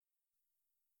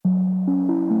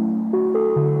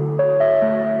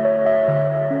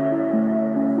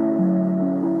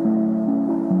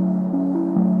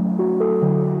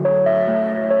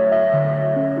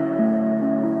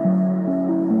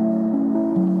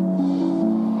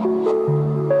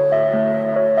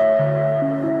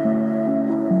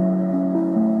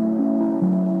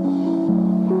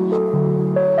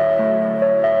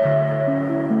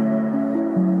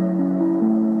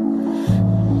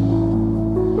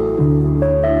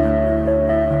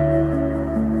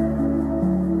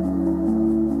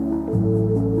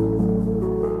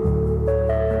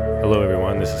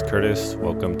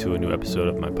welcome to a new episode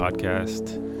of my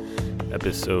podcast,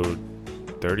 episode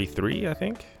 33, I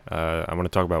think. I want to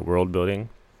talk about world building,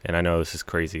 and I know this is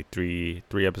crazy. Three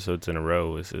episodes in a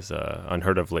row. This is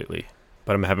unheard of lately,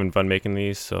 but I'm having fun making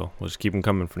these, so we'll just keep them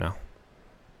coming for now.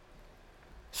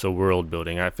 So world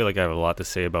building, I feel like I have a lot to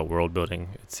say about world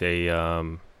building.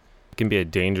 It can be a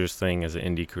dangerous thing as an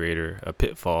indie creator, a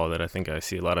pitfall that I think I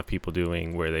see a lot of people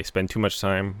doing where they spend too much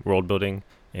time world building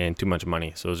and too much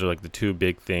money. So those are like the two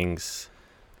big things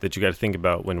that you got to think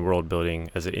about when world building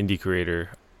as an indie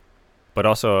creator. But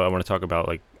also I want to talk about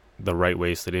like the right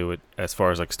ways to do it as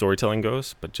far as like storytelling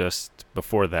goes. But just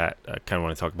before that, I kind of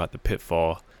want to talk about the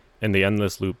pitfall and the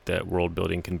endless loop that world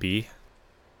building can be.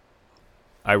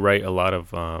 I write a lot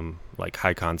of like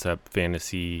high concept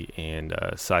fantasy and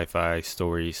sci-fi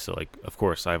stories. So like, of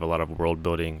course, I have a lot of world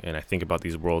building and I think about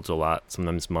these worlds a lot,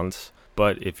 sometimes months.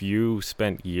 But if you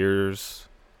spent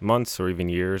months or even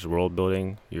years world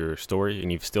building your story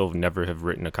and you've still never have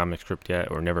written a comic script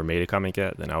yet or never made a comic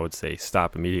yet, then I would say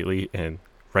stop immediately and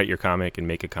write your comic and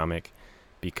make a comic,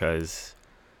 because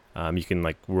you can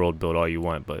like world build all you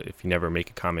want, but if you never make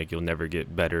a comic, you'll never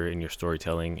get better in your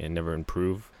storytelling and never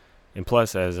improve. And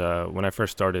plus, as when I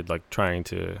first started like trying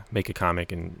to make a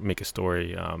comic and make a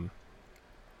story,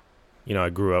 I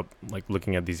grew up like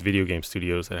looking at these video game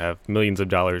studios that have millions of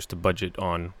dollars to budget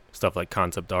on stuff like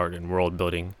concept art and world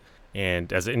building.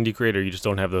 And as an indie creator, you just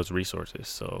don't have those resources.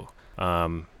 So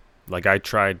like I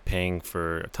tried paying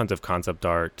for tons of concept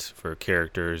art for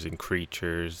characters and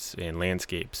creatures and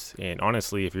landscapes. And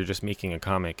honestly, if you're just making a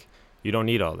comic, you don't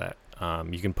need all that.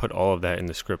 You can put all of that in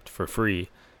the script for free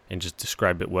and just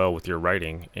describe it well with your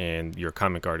writing, and your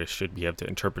comic artist should be able to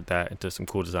interpret that into some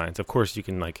cool designs. Of course, you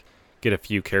can like get a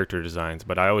few character designs,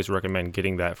 but I always recommend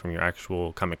getting that from your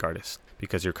actual comic artist,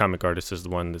 because your comic artist is the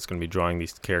one that's going to be drawing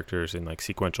these characters in like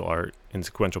sequential art and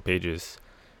sequential pages,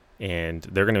 and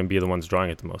they're going to be the ones drawing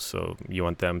it the most. So you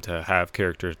want them to have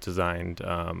characters designed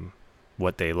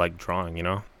what they like drawing,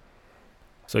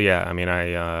 So yeah, I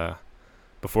mean,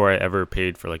 before I ever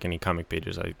paid for like any comic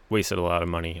pages, I wasted a lot of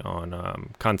money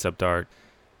on concept art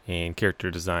and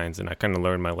character designs, and I kind of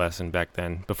learned my lesson back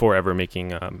then before ever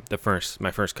making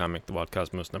my first comic, The Wild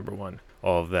Cosmos #1.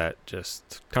 All of that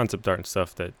just concept art and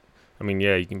stuff that, I mean,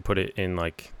 yeah, you can put it in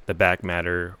like the back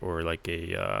matter or like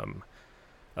a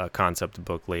concept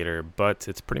book later, but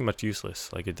it's pretty much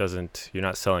useless. Like you're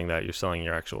not selling that, you're selling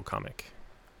your actual comic.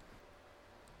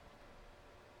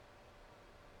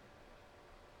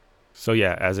 So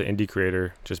yeah, as an indie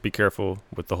creator, just be careful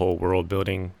with the whole world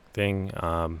building thing.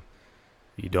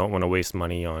 You don't want to waste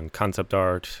money on concept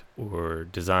art or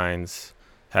designs.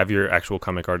 Have your actual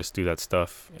comic artist do that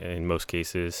stuff in most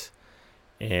cases,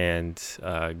 and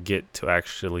get to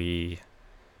actually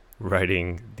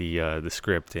writing the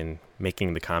script and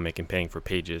making the comic and paying for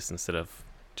pages, instead of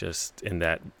just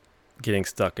getting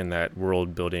stuck in that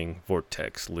world building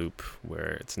vortex loop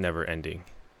where it's never ending.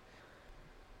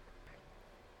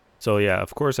 So yeah,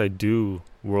 of course I do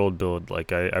world build.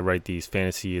 Like I write these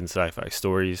fantasy and sci-fi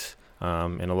stories,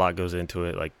 and a lot goes into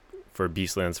it. Like for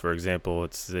Beastlands, for example,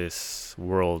 it's this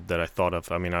world that I thought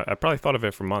of. I mean, I probably thought of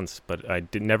it for months, but I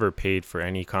never paid for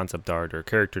any concept art or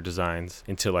character designs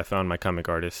until I found my comic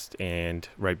artist. And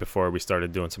right before we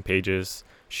started doing some pages,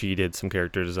 she did some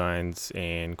character designs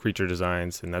and creature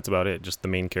designs, and that's about it. Just the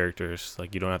main characters.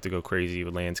 Like you don't have to go crazy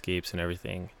with landscapes and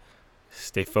everything.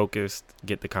 Stay focused,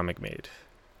 get the comic made.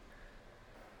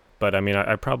 But I mean,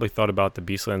 I probably thought about the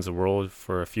Beastlands world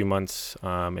for a few months.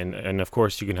 And of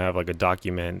course, you can have like a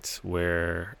document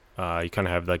where you kind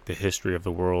of have like the history of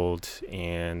the world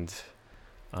and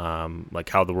like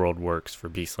how the world works for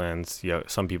Beastlands.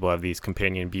 Some people have these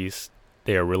companion beasts.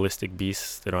 They are realistic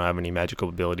beasts. They don't have any magical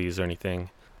abilities or anything.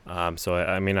 So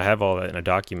I mean, I have all that in a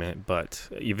document, but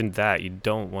even that, you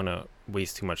don't want to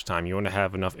waste too much time. You want to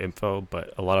have enough info,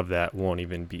 but a lot of that won't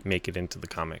even make it into the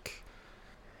comic.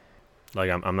 Like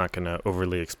I'm not gonna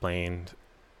overly explain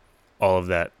all of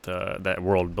that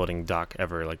world building doc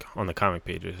ever, like on the comic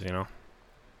pages.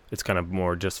 It's kind of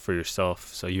more just for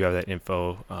yourself, so you have that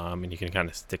info, and you can kind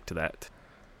of stick to that.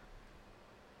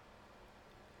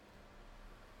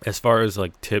 As far as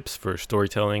like tips for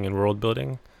storytelling and world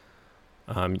building,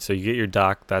 so you get your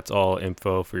doc. That's all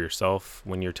info for yourself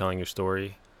when you're telling your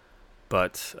story,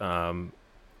 but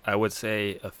I would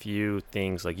say a few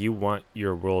things. Like you want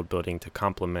your world building to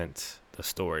complement the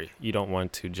story. You don't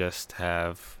want to just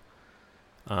have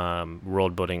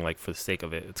world building like for the sake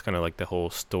of it. It's kind of like the whole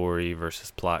story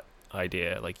versus plot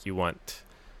idea. Like you want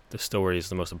the story is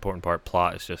the most important part.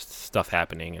 Plot is just stuff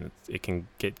happening, and it can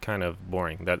get kind of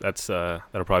boring.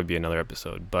 That'll probably be another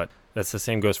episode. But that's the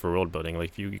same goes for world building.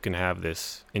 Like you can have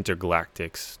this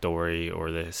intergalactic story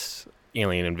or this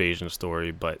alien invasion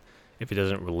story, but if it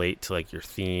doesn't relate to like your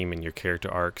theme and your character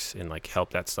arcs and like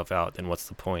help that stuff out, then what's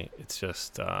the point? It's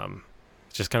just kind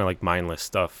of like mindless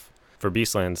stuff. For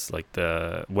Beastlands, like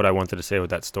the what I wanted to say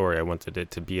with that story, I wanted it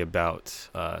to be about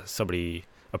a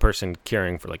person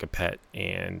caring for like a pet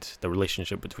and the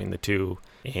relationship between the two,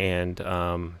 and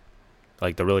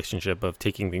like the relationship of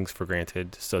taking things for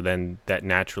granted. So then that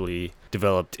naturally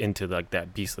developed into like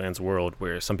that Beastlands world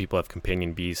where some people have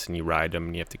companion beasts and you ride them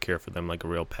and you have to care for them like a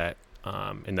real pet.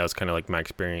 And that was kind of like my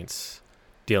experience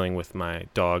dealing with my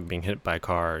dog being hit by a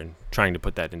car and trying to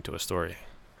put that into a story.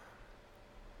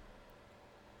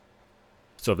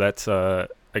 So that's I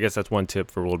guess that's one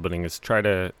tip for world building is try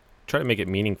to make it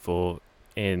meaningful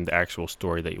in the actual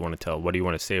story that you want to tell. What do you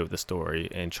want to say with the story,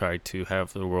 and try to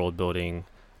have the world building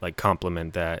like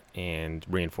complement that and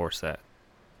reinforce that.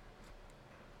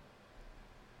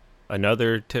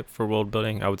 Another tip for world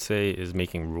building, I would say, is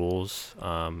making rules.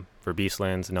 For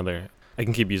Beastlands, I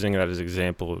can keep using that as an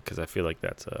example because I feel like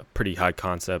that's a pretty high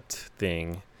concept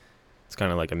thing. It's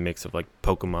kind of like a mix of like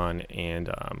Pokemon and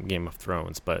Game of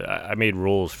Thrones, but I made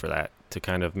rules for that to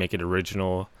kind of make it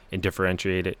original and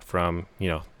differentiate it from,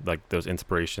 like those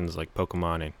inspirations like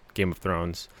Pokemon and Game of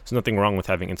Thrones. There's nothing wrong with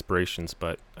having inspirations,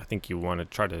 but I think you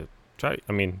want to you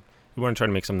want to try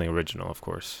to make something original, of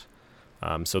course.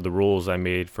 So the rules I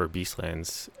made for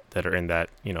Beastlands that are in that,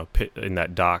 in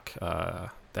that doc,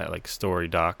 that like story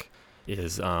doc,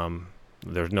 is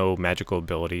there's no magical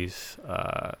abilities.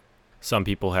 Some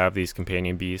people have these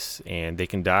companion beasts and they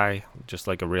can die just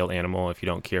like a real animal if you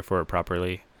don't care for it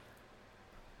properly.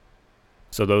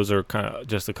 So those are kind of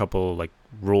just a couple like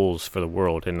rules for the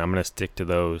world, and I'm gonna stick to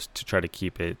those to try to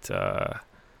keep it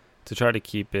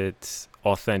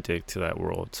authentic to that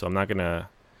world. So I'm not gonna,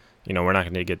 we're not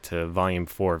gonna get to volume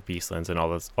 4 of Beastlands and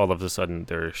all of a sudden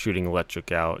they're shooting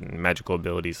electric out and magical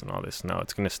abilities and all this. No,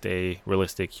 it's gonna stay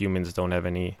realistic. Humans don't have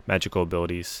any magical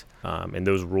abilities, and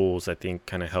those rules I think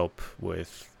kind of help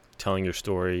with telling your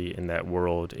story in that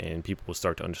world, and people will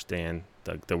start to understand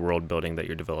the world building that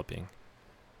you're developing.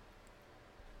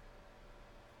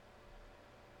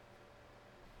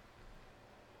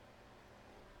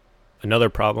 Another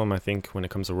problem I think when it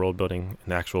comes to world building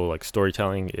and actual like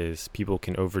storytelling is people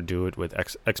can overdo it with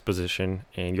exposition,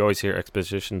 and you always hear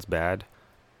exposition's bad,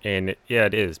 and yeah,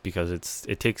 it is because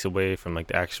it takes away from like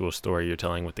the actual story you're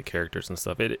telling with the characters and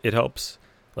stuff. It helps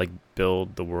like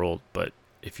build the world, but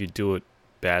if you do it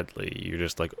badly, you're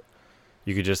just like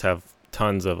you could just have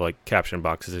tons of like caption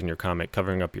boxes in your comic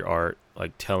covering up your art,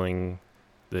 like telling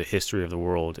the history of the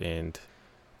world, and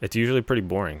it's usually pretty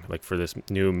boring. Like for this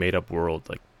new made up world,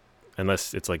 like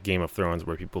unless it's like Game of Thrones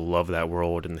where people love that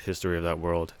world and the history of that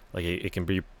world, like it can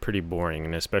be pretty boring.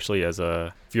 And especially if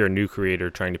you're a new creator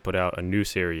trying to put out a new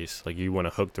series, like you want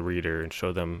to hook the reader and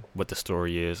show them what the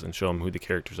story is and show them who the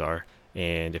characters are.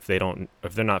 And if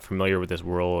they're not familiar with this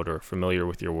world or familiar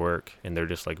with your work and they're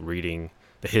just like reading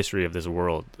the history of this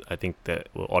world, I think that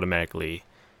will automatically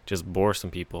just bore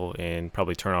some people and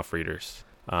probably turn off readers.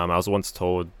 I was once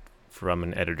told from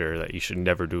an editor that you should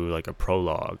never do like a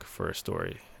prologue for a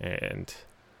story, and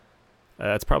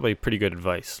that's probably pretty good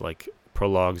advice. Like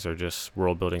prologues are just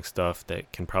world building stuff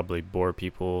that can probably bore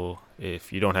people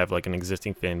if you don't have like an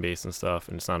existing fan base and stuff,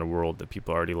 and it's not a world that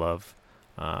people already love.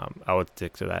 I would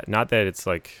stick to that.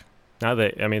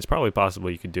 It's probably possible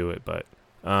you could do it, but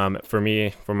for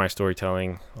me, for my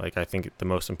storytelling, like I think the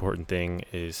most important thing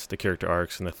is the character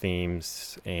arcs and the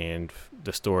themes and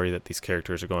the story that these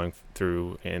characters are going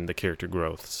through and the character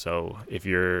growth. So if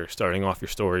you're starting off your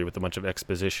story with a bunch of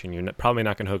exposition, you're probably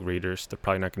not going to hook readers. They're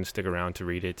probably not going to stick around to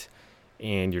read it,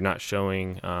 and you're not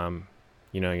showing,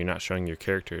 you're not showing your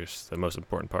characters the most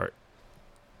important part.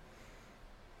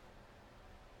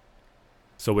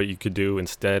 So what you could do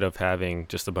instead of having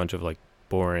just a bunch of like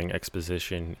boring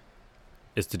exposition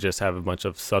is to just have a bunch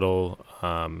of subtle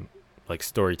like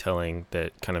storytelling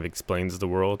that kind of explains the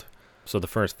world. So the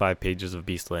first 5 pages of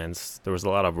Beastlands, there was a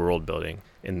lot of world building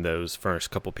in those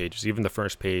first couple pages. Even the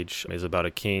first page is about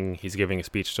a king. He's giving a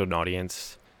speech to an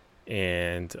audience,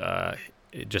 and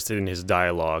just in his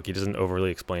dialogue, he doesn't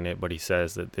overly explain it, but he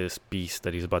says that this beast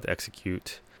that he's about to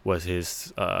execute was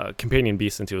his companion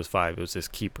beast since he was 5. It was his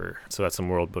keeper. So that's some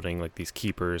world building. Like these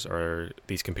keepers are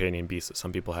these companion beasts that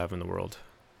some people have in the world.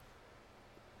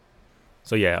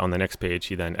 So yeah, on the next page,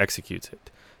 he then executes it.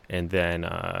 And then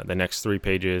the next 3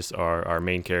 pages are our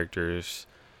main characters,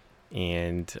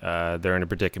 and they're in a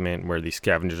predicament where these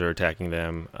scavengers are attacking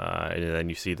them, and then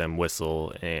you see them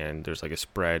whistle, and there's like a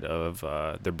spread of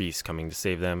their beasts coming to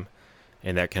save them.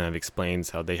 And that kind of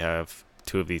explains how they have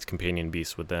two of these companion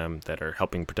beasts with them that are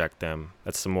helping protect them.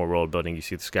 That's some more world building. You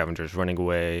see the scavengers running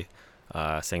away,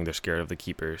 saying they're scared of the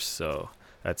keepers. So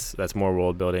that's more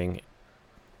world building.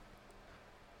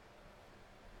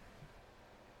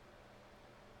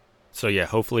 So yeah,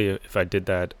 hopefully if I did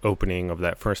that opening of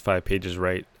that first 5 pages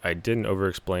right, I didn't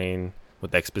over-explain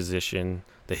with exposition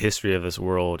the history of this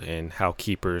world and how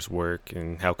keepers work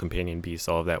and how companion beasts,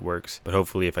 all of that works. But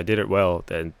hopefully if I did it well,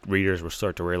 then readers will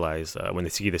start to realize when they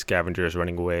see the scavengers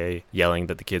running away, yelling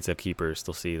that the kids have keepers,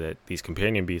 they'll see that these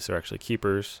companion beasts are actually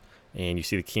keepers. And you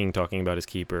see the king talking about his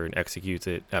keeper and executes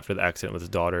it after the accident with his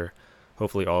daughter.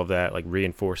 Hopefully all of that like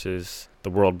reinforces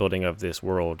the world building of this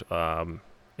world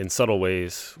in subtle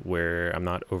ways where I'm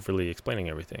not overly explaining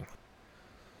everything.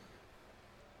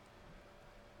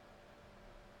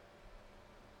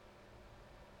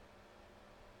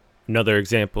 Another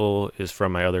example is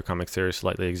from my other comic series,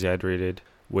 Slightly Exaggerated,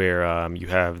 where you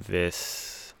have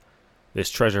this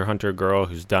treasure hunter girl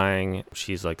who's dying.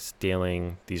 She's like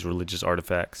stealing these religious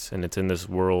artifacts, and it's in this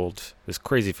world, this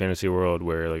crazy fantasy world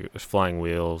where like there's flying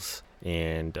wheels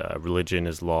and religion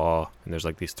is law, and there's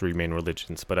like these 3 main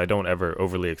religions. But I don't ever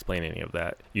overly explain any of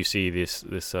that. You see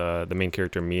the main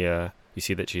character Mia. You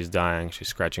see that she's dying. She's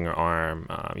scratching her arm.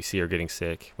 You see her getting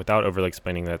sick without overly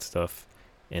explaining that stuff.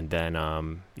 And then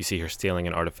you see her stealing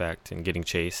an artifact and getting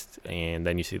chased. And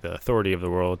then you see the authority of the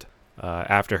world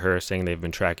after her saying they've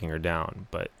been tracking her down.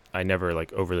 But I never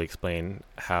like overly explain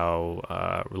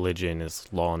how religion is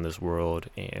law in this world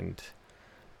and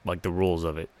like the rules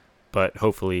of it. But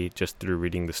hopefully just through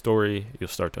reading the story, you'll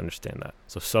start to understand that.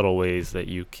 So subtle ways that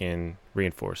you can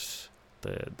reinforce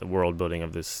the world building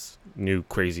of this new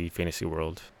crazy fantasy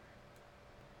world.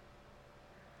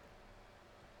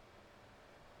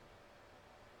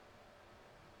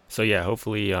 So yeah,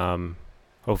 hopefully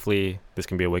this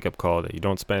can be a wake-up call that you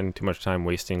don't spend too much time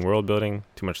wasting world building,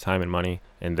 too much time and money,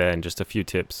 and then just a few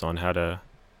tips on how to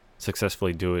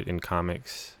successfully do it in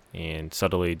comics and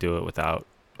subtly do it without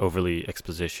overly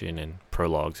exposition and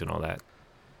prologues and all that.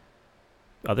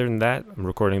 Other than that, I'm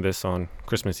recording this on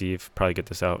Christmas Eve. Probably get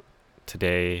this out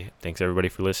today. Thanks everybody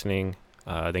for listening.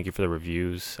 Thank you for the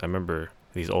reviews. I remember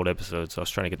these old episodes, I was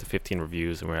trying to get to 15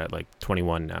 reviews and we're at like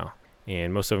 21 now.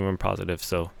 And most of them are positive,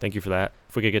 so thank you for that.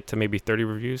 If we could get to maybe 30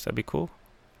 reviews, that'd be cool.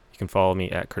 You can follow me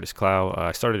at Curtis Clow.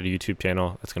 I started a YouTube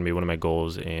channel. That's going to be one of my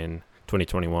goals in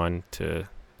 2021 to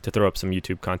throw up some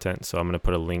YouTube content. So I'm going to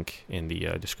put a link in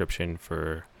the description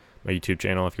for my YouTube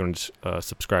channel. If you want to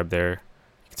subscribe there,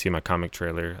 you can see my comic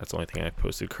trailer. That's the only thing I've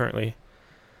posted currently.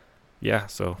 Yeah,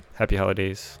 so happy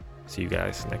holidays. See you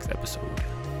guys next episode.